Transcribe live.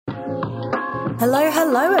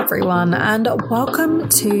Hello everyone, and welcome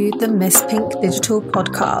to the Miss Pink Digital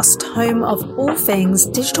Podcast, home of all things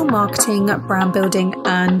digital marketing, brand building,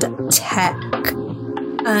 and tech.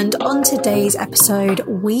 And on today's episode,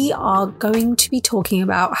 we are going to be talking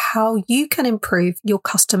about how you can improve your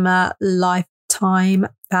customer lifetime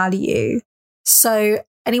value. So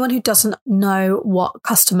anyone who doesn't know what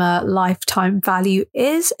customer lifetime value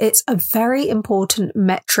is, it's a very important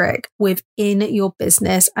metric within your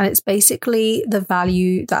business. And it's basically the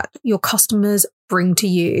value that your customers bring to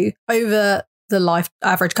you over the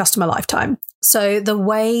average customer lifetime. So the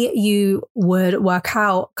way you would work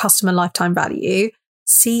out customer lifetime value,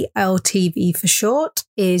 CLTV for short,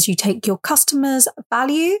 is you take your customer's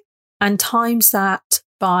value and times that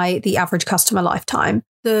by the average customer lifetime.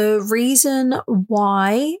 The reason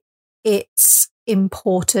why it's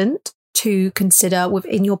important to consider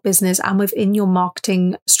within your business and within your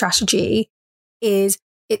marketing strategy is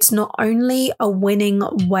it's not only a winning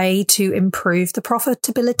way to improve the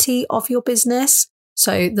profitability of your business.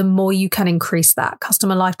 So the more you can increase that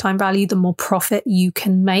customer lifetime value, the more profit you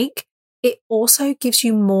can make. It also gives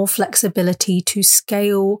you more flexibility to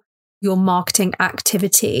scale your marketing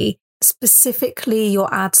activity, specifically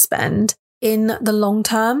your ad spend, in the long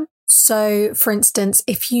term. So for instance,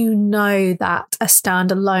 if you know that a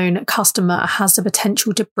standalone customer has the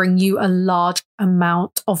potential to bring you a large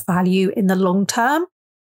amount of value in the long term,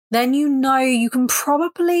 then you know you can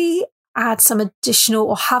probably add some additional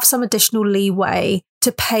or have some additional leeway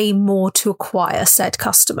to pay more to acquire said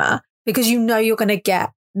customer, because you know you're going to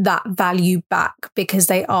get that value back because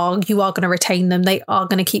you are going to retain them. They are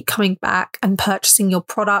going to keep coming back and purchasing your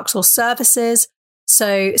products or services.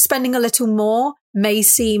 So spending a little more may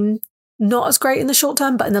seem not as great in the short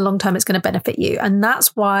term, but in the long term, it's going to benefit you. And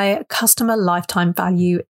that's why customer lifetime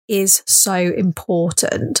value is so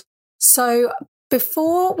important. So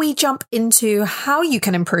before we jump into how you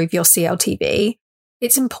can improve your CLTV,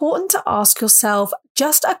 it's important to ask yourself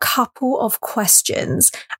just a couple of questions.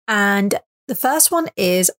 And the first one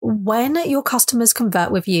is, when your customers convert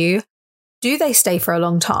with you, do they stay for a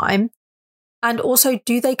long time? And also,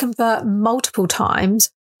 do they convert multiple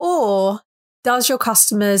times, or does your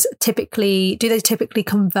customers typically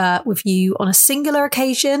convert with you on a singular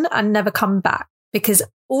occasion and never come back? Because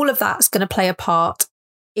all of that's going to play a part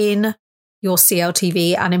in your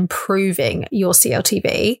CLTV and improving your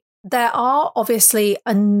CLTV. There are obviously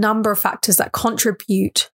a number of factors that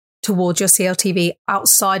contribute towards your CLTV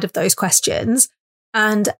outside of those questions.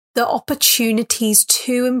 And the opportunities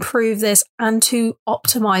to improve this and to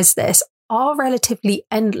optimize this are relatively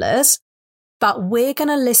endless, but we're going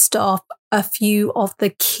to list off a few of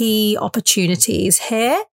the key opportunities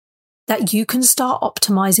here that you can start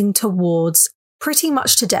optimizing towards pretty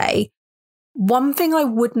much today. One thing I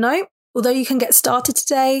would note, although you can get started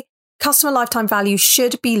today, customer lifetime value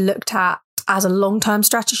should be looked at as a long-term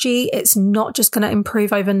strategy. It's not just going to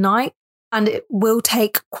improve overnight, and it will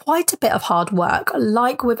take quite a bit of hard work,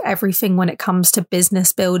 like with everything when it comes to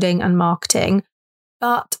business building and marketing.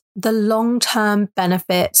 But the long-term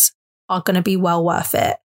benefits are going to be well worth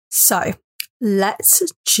it. So let's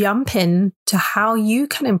jump in to how you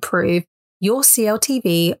can improve your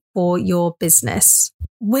CLTV for your business.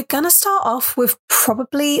 We're going to start off with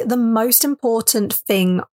probably the most important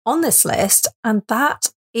thing on this list, and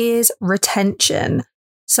that is retention.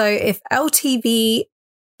 So if LTV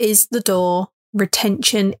is the door,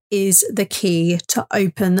 retention is the key to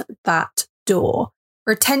open that door.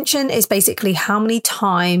 Retention is basically how many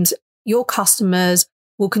times your customers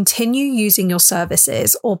will continue using your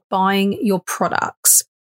services or buying your products.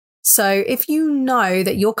 So if you know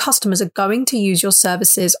that your customers are going to use your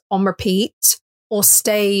services on repeat or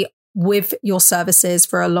stay with your services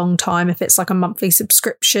for a long time, if it's like a monthly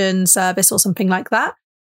subscription service or something like that,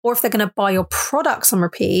 or if they're going to buy your products on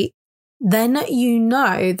repeat, then you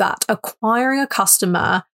know that acquiring a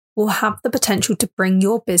customer will have the potential to bring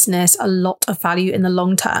your business a lot of value in the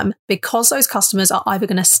long term, because those customers are either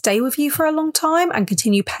going to stay with you for a long time and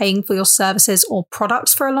continue paying for your services or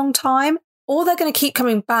products for a long time, or they're going to keep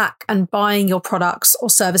coming back and buying your products or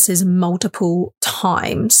services multiple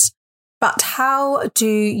times. But how do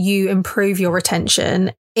you improve your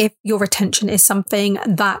retention if your retention is something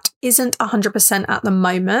that isn't 100% at the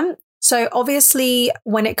moment? So obviously,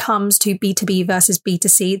 when it comes to B2B versus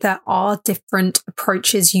B2C, there are different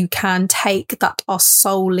approaches you can take that are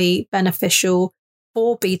solely beneficial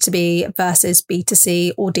for B2B versus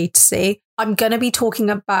B2C or D2C. I'm going to be talking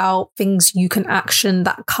about things you can action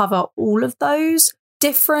that cover all of those.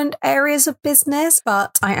 different areas of business,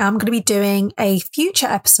 but I am going to be doing a future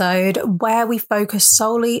episode where we focus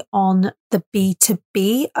solely on the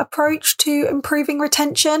B2B approach to improving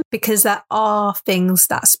retention, because there are things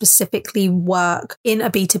that specifically work in a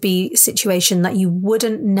B2B situation that you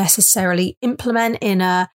wouldn't necessarily implement in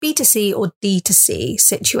a B2C or D2C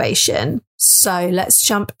situation. So let's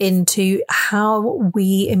jump into how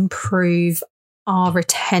we improve our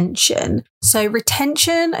retention. So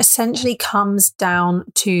retention essentially comes down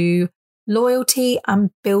to loyalty and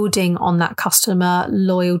building on that customer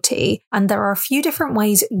loyalty. And there are a few different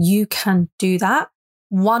ways you can do that.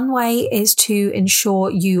 One way is to ensure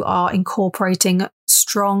you are incorporating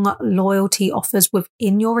strong loyalty offers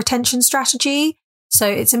within your retention strategy. So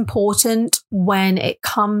it's important when it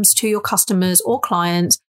comes to your customers or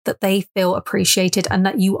clients that they feel appreciated and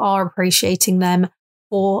that you are appreciating them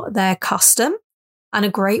for their custom. And a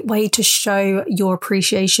great way to show your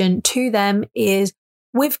appreciation to them is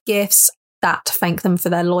with gifts that thank them for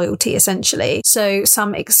their loyalty, essentially. So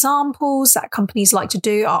some examples that companies like to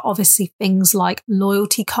do are obviously things like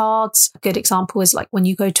loyalty cards. A good example is like when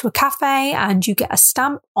you go to a cafe and you get a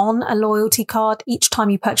stamp on a loyalty card each time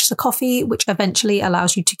you purchase a coffee, which eventually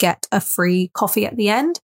allows you to get a free coffee at the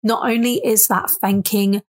end. Not only is that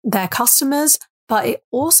thanking their customers, but it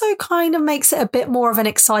also kind of makes it a bit more of an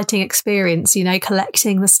exciting experience,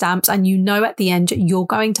 collecting the stamps, and at the end you're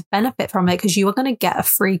going to benefit from it because you are going to get a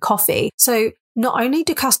free coffee. So not only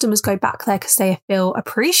do customers go back there because they feel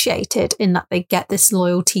appreciated in that they get this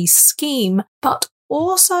loyalty scheme, but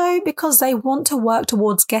also because they want to work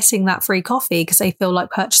towards getting that free coffee because they feel like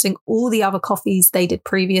purchasing all the other coffees they did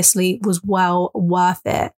previously was well worth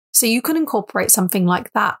it. So you can incorporate something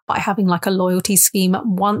like that by having like a loyalty scheme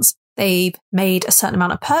once they've made a certain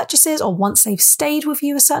amount of purchases, or once they've stayed with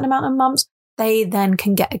you a certain amount of months, they then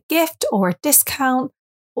can get a gift or a discount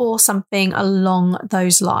or something along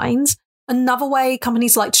those lines. Another way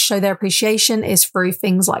companies like to show their appreciation is through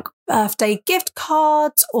things like birthday gift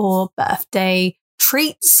cards or birthday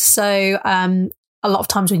treats. So a lot of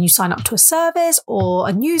times when you sign up to a service or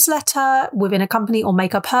a newsletter within a company or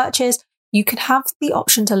make a purchase, you can have the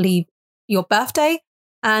option to leave your birthday.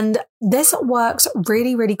 And this works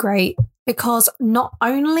really, really great because not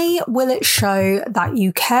only will it show that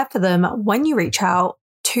you care for them when you reach out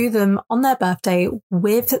to them on their birthday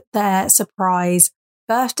with their surprise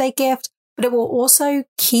birthday gift, but it will also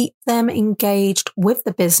keep them engaged with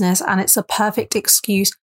the business. And it's a perfect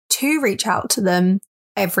excuse to reach out to them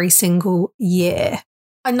every single year.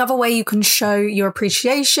 Another way you can show your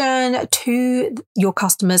appreciation to your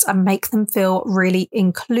customers and make them feel really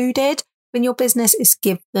included in your business is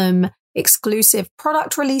give them exclusive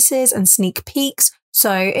product releases and sneak peeks.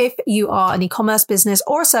 So if you are an e-commerce business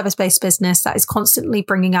or a service-based business that is constantly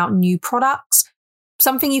bringing out new products,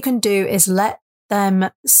 something you can do is let them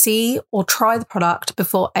see or try the product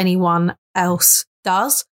before anyone else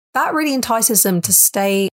does. That really entices them to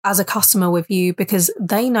stay as a customer with you because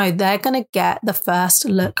they know they're going to get the first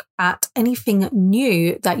look at anything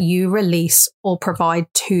new that you release or provide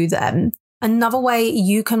to them. Another way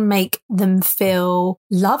you can make them feel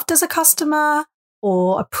loved as a customer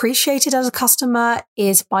or appreciated as a customer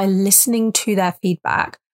is by listening to their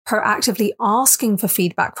feedback, proactively asking for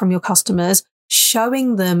feedback from your customers,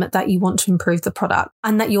 showing them that you want to improve the product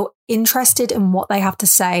and that you're interested in what they have to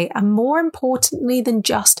say. And more importantly than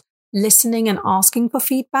just listening and asking for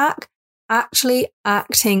feedback, actually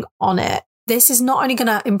acting on it. This is not only going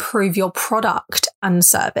to improve your product and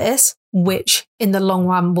service, which in the long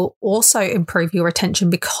run will also improve your retention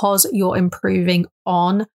because you're improving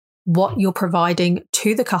on what you're providing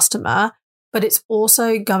to the customer, but it's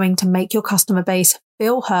also going to make your customer base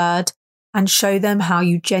feel heard and show them how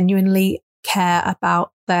you genuinely care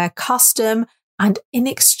about their custom and in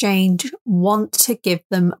exchange want to give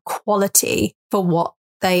them quality for what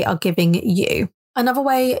they are giving you. Another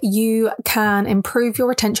way you can improve your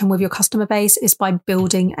retention with your customer base is by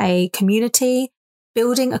building a community.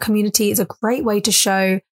 Building a community is a great way to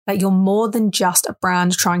show that you're more than just a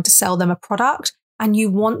brand trying to sell them a product, and you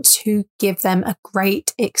want to give them a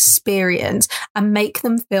great experience and make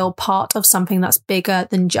them feel part of something that's bigger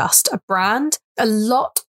than just a brand. A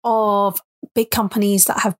lot of big companies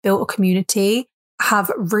that have built a community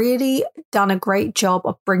have really done a great job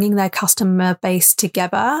of bringing their customer base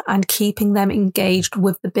together and keeping them engaged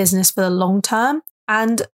with the business for the long term,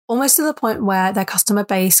 and almost to the point where their customer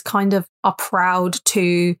base kind of are proud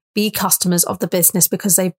to be customers of the business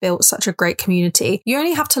because they've built such a great community. You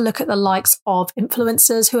only have to look at the likes of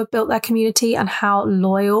influencers who have built their community and how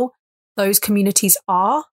loyal those communities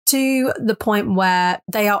are to the point where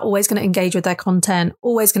they are always going to engage with their content,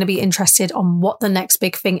 always going to be interested on what the next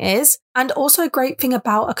big thing is. And also a great thing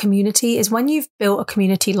about a community is when you've built a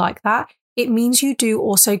community like that, it means you do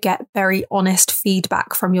also get very honest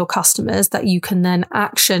feedback from your customers that you can then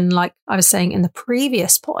action, like I was saying in the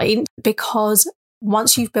previous point, because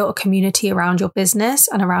once you've built a community around your business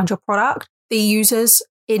and around your product, the users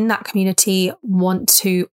in that community want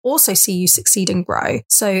to also see you succeed and grow.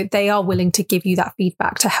 So they are willing to give you that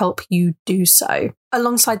feedback to help you do so.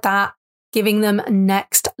 Alongside that, giving them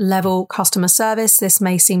next level customer service. This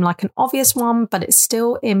may seem like an obvious one, but it's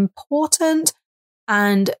still important.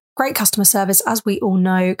 And great customer service, as we all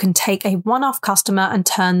know, can take a one-off customer and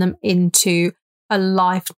turn them into a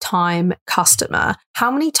lifetime customer.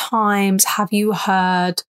 How many times have you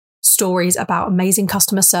heard stories about amazing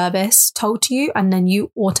customer service told to you, and then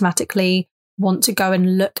you automatically want to go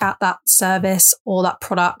and look at that service or that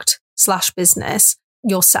product/business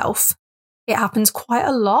yourself? It happens quite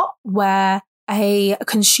a lot where a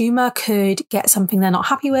consumer could get something they're not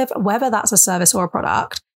happy with, whether that's a service or a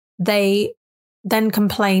product. They then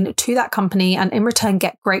complain to that company and in return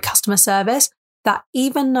get great customer service, that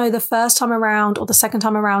even though the first time around or the second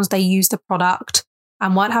time around they used the product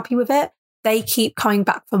and weren't happy with it, they keep coming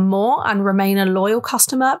back for more and remain a loyal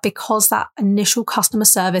customer because that initial customer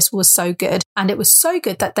service was so good. And it was so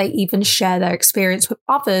good that they even share their experience with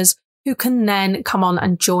others who can then come on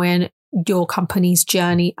and join your company's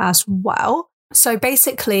journey as well. So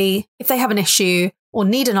basically, if they have an issue or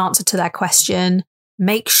need an answer to their question,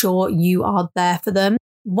 make sure you are there for them.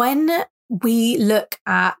 When we look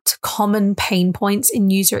at common pain points in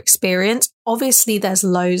user experience, obviously there's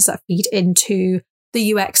loads that feed into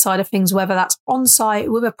the UX side of things, whether that's on site,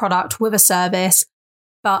 with a product, with a service.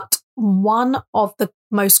 But one of the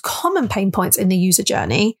most common pain points in the user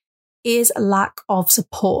journey is lack of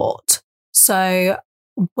support. So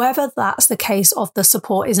whether that's the case of the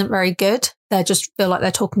support isn't very good, they just feel like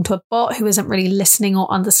they're talking to a bot who isn't really listening or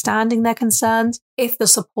understanding their concerns. If the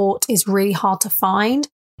support is really hard to find,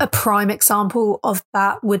 a prime example of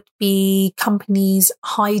that would be companies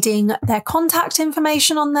hiding their contact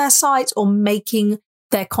information on their sites or making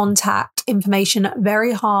their contact information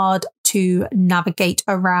very hard to navigate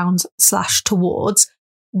around/towards.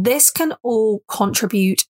 This can all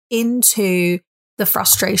contribute into the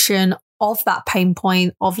frustration of that pain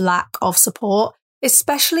point of lack of support,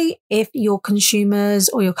 especially if your consumers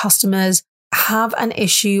or your customers have an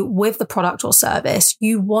issue with the product or service.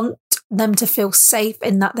 You want them to feel safe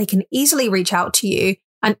in that they can easily reach out to you.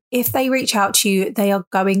 And if they reach out to you, they are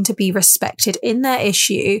going to be respected in their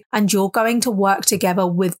issue and you're going to work together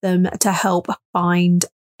with them to help find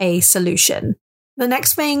a solution. The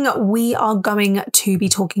next thing we are going to be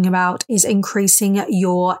talking about is increasing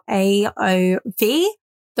your AOV.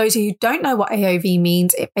 Those who don't know what AOV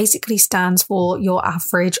means, it basically stands for your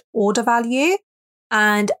average order value.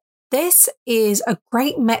 And this is a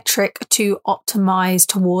great metric to optimize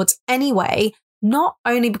towards anyway, not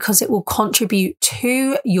only because it will contribute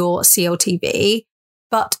to your CLTV,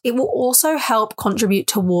 but it will also help contribute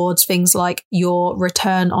towards things like your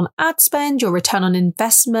return on ad spend, your return on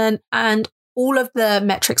investment, and all of the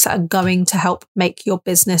metrics that are going to help make your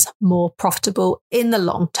business more profitable in the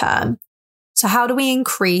long term. So how do we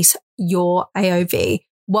increase your AOV?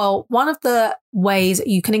 Well, one of the ways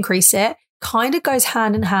you can increase it kind of goes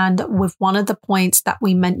hand in hand with one of the points that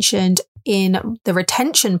we mentioned in the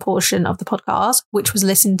retention portion of the podcast, which was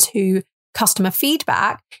listen to customer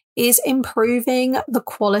feedback, is improving the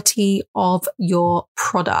quality of your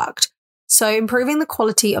product. So improving the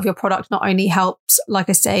quality of your product not only helps, like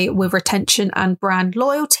I say, with retention and brand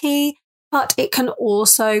loyalty, but it can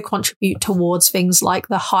also contribute towards things like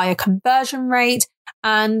the higher conversion rate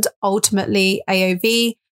and ultimately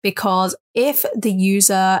AOV, because if the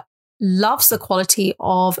user loves the quality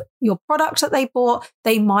of your product that they bought,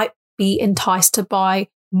 they might be enticed to buy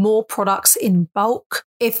more products in bulk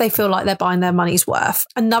if they feel like they're buying their money's worth.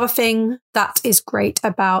 Another thing that is great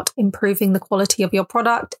about improving the quality of your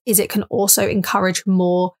product is it can also encourage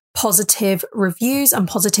more positive reviews and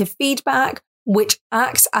positive feedback, which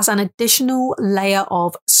acts as an additional layer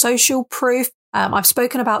of social proof. I've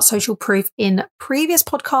spoken about social proof in previous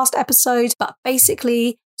podcast episodes, but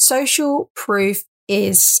basically social proof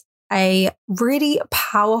is a really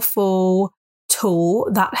powerful tool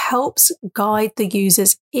that helps guide the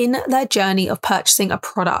users in their journey of purchasing a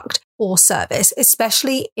product or service,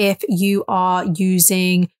 especially if you are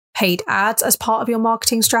using paid ads as part of your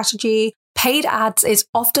marketing strategy. Paid ads is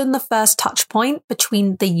often the first touch point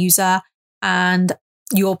between the user and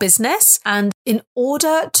your business. And in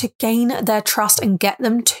order to gain their trust and get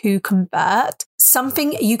them to convert,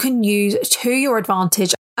 something you can use to your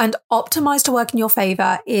advantage And optimized to work in your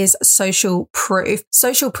favor is social proof.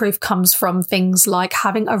 Social proof comes from things like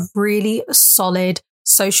having a really solid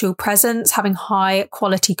social presence, having high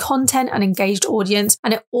quality content and engaged audience.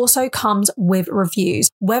 And it also comes with reviews,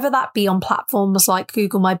 whether that be on platforms like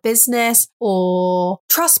Google My Business or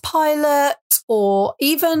Trustpilot, or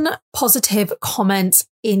even positive comments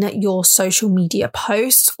in your social media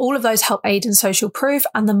posts. All of those help aid in social proof.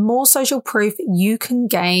 And the more social proof you can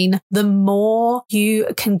gain, the more you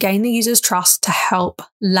can gain the user's trust to help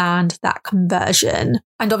land that conversion.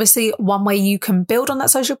 And obviously, one way you can build on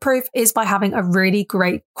that social proof is by having a really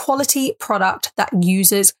great quality product that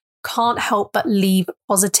users can't help but leave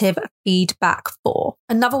positive feedback for.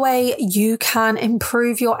 Another way you can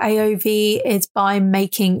improve your AOV is by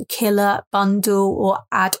making killer bundle or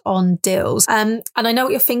add-on deals. And I know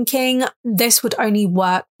what you're thinking. This would only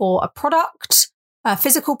work for a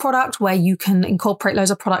physical product where you can incorporate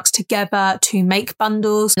loads of products together to make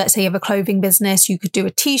bundles. Let's say you have a clothing business, you could do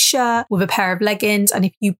a t-shirt with a pair of leggings. And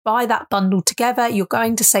if you buy that bundle together, you're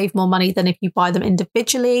going to save more money than if you buy them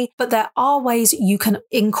individually. But there are ways you can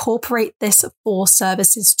incorporate this for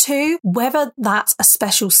services too, whether that's a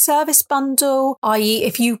special service bundle, i.e.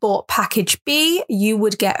 if you bought package B, you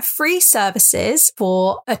would get free services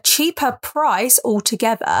for a cheaper price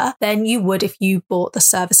altogether than you would if you bought the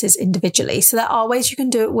services individually. So there are ways you can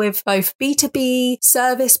do it with both B2B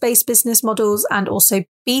service-based business models and also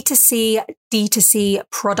B2C, D2C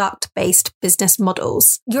product-based business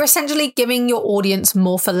models. You're essentially giving your audience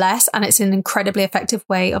more for less, and it's an incredibly effective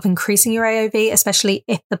way of increasing your AOV, especially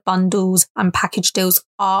if the bundles and package deals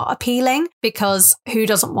are appealing, because who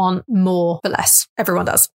doesn't want more for less? Everyone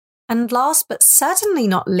does. And last but certainly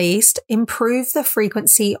not least, improve the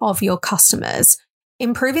frequency of your customers.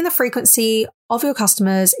 Improving the frequency of your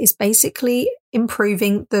customers is basically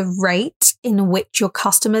improving the rate in which your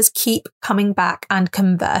customers keep coming back and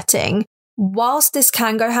converting. Whilst this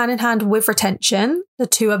can go hand in hand with retention, the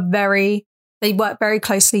two are they work very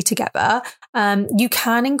closely together. You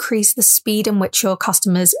can increase the speed in which your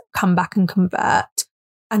customers come back and convert.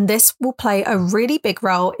 And this will play a really big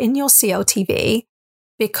role in your CLTV,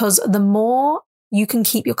 because the more you can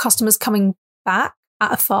keep your customers coming back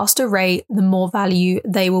at a faster rate, the more value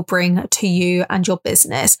they will bring to you and your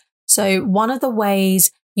business. So one of the ways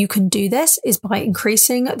you can do this is by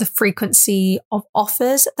increasing the frequency of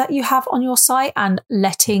offers that you have on your site and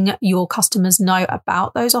letting your customers know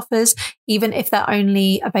about those offers, even if they're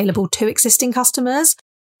only available to existing customers.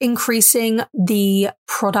 Increasing the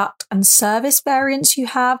product and service variants you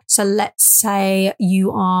have. So let's say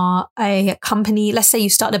you are a company, let's say you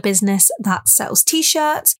start a business that sells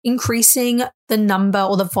t-shirts, increasing the number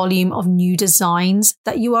or the volume of new designs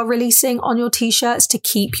that you are releasing on your t-shirts to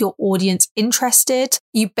keep your audience interested.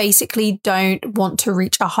 You basically don't want to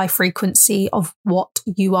reach a high frequency of what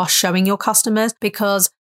you are showing your customers, because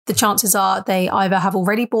the chances are they either have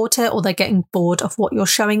already bought it or they're getting bored of what you're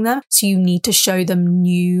showing them. So you need to show them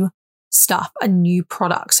new stuff and new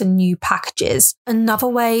products and new packages. Another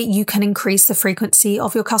way you can increase the frequency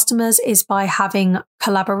of your customers is by having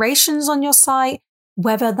collaborations on your site,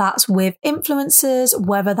 whether that's with influencers,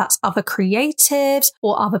 whether that's other creatives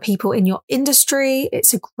or other people in your industry.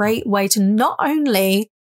 It's a great way to not only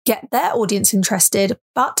get their audience interested,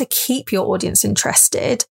 but to keep your audience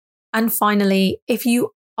interested. And finally, if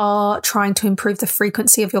you are trying to improve the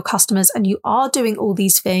frequency of your customers and you are doing all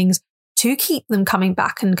these things to keep them coming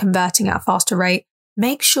back and converting at a faster rate,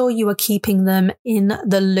 make sure you are keeping them in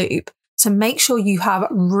the loop. So make sure you have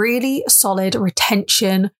really solid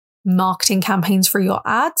retention marketing campaigns for your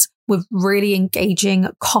ads with really engaging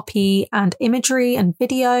copy and imagery and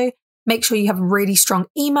video. Make sure you have really strong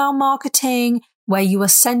email marketing where you are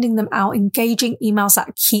sending them out engaging emails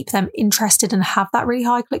that keep them interested and have that really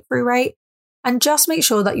high click-through rate. And just make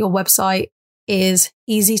sure that your website is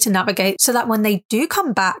easy to navigate so that when they do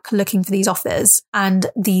come back looking for these offers and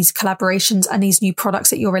these collaborations and these new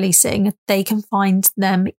products that you're releasing, they can find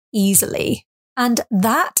them easily. And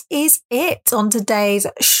that is it on today's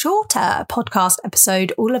shorter podcast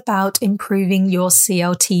episode, all about improving your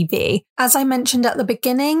CLTV. As I mentioned at the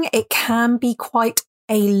beginning, it can be quite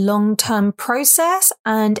a long-term process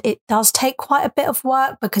and it does take quite a bit of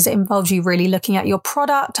work because it involves you really looking at your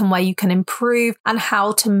product and where you can improve and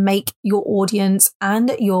how to make your audience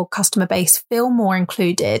and your customer base feel more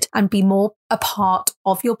included and be more a part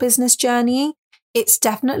of your business journey. It's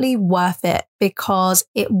definitely worth it because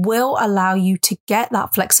it will allow you to get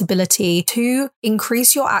that flexibility to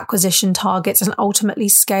increase your acquisition targets and ultimately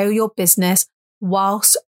scale your business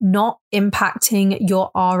whilst not impacting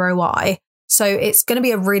your ROI. So it's going to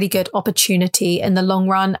be a really good opportunity in the long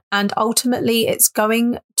run. And ultimately, it's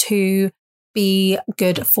going to be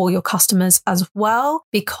good for your customers as well,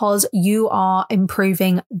 because you are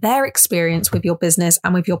improving their experience with your business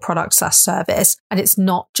and with your product/service. And it's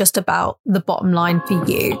not just about the bottom line for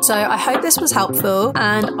you. So I hope this was helpful,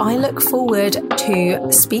 and I look forward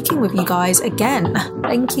to speaking with you guys again.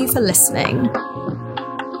 Thank you for listening.